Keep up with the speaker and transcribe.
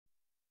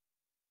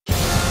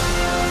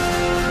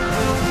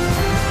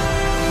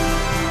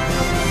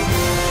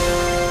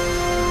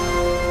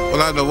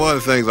Well, I know one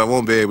of the things I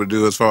won't be able to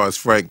do as far as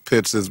Frank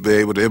Pitts is be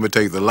able to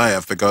imitate the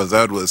laugh, because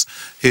that was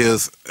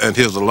his and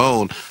his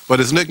alone. But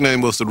his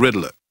nickname was the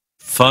Riddler.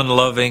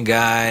 Fun-loving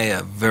guy,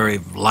 a very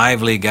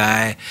lively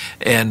guy,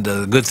 and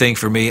the good thing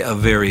for me, a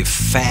very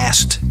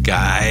fast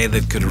guy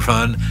that could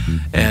run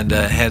and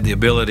had the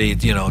ability,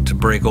 you know, to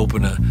break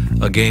open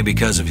a game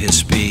because of his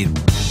speed.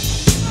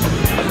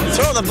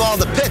 Throw the ball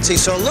to Pitts.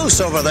 He's so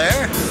loose over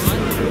there.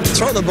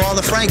 Throw the ball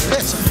to Frank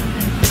Pitts.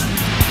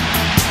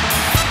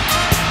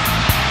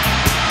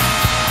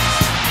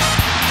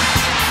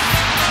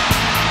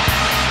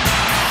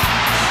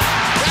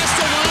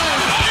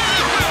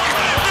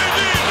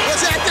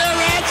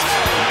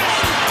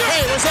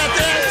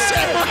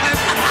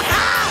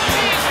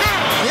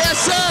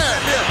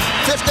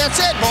 That's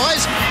it,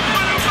 boys.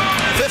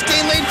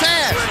 15 lead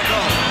pass.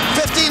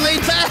 15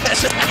 lead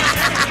pass.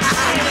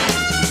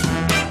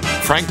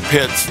 Frank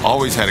Pitts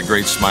always had a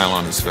great smile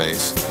on his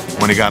face.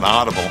 When he got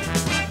audible,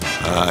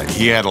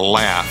 he had a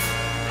laugh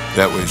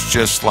that was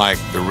just like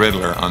the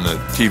Riddler on the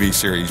TV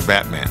series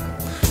Batman.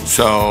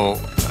 So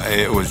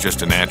it was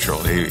just a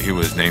natural. He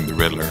was named the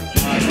Riddler.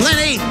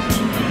 Lenny,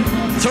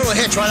 throw a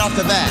hitch right off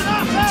the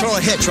bat. Throw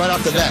a hitch right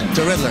off the bat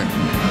to Riddler.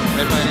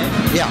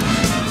 Yeah.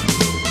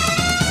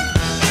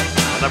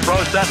 The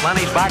pro set,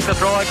 Lenny's back to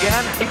throw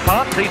again. He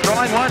pumps, he's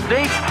throwing one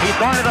deep. He's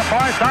going to the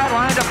far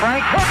sideline to Frank.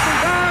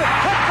 Touchdown!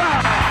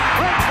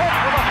 Frank Pitts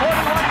with a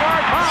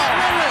 41-yard foul.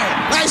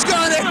 Nice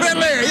going there,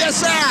 Riddler. Yes,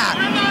 sir.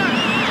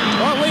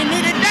 Well, we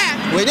needed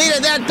that. We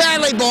needed that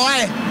badly,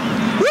 boy.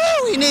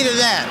 Woo, we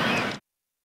needed that.